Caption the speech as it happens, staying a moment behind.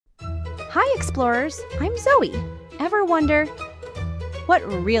Hi explorers, I'm Zoe. Ever wonder what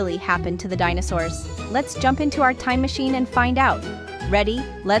really happened to the dinosaurs? Let's jump into our time machine and find out. Ready?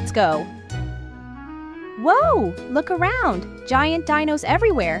 Let's go. Whoa, look around. Giant dinos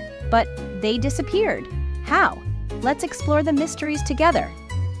everywhere, but they disappeared. How? Let's explore the mysteries together.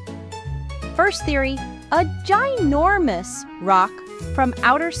 First theory, a ginormous rock from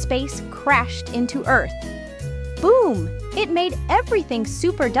outer space crashed into Earth. Boom! It made everything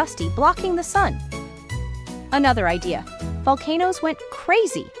super dusty, blocking the sun. Another idea. Volcanoes went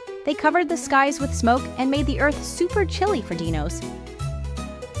crazy. They covered the skies with smoke and made the Earth super chilly for dinos.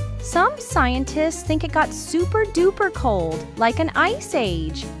 Some scientists think it got super duper cold, like an ice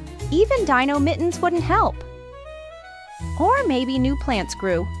age. Even dino mittens wouldn't help. Or maybe new plants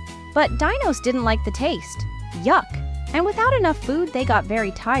grew. But dinos didn't like the taste. Yuck! And without enough food, they got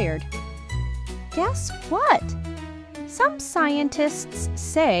very tired. Guess what? Some scientists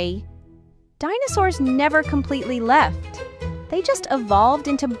say dinosaurs never completely left. They just evolved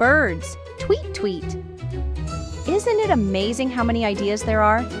into birds. Tweet, tweet. Isn't it amazing how many ideas there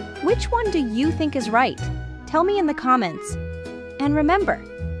are? Which one do you think is right? Tell me in the comments. And remember,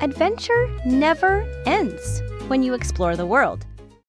 adventure never ends when you explore the world.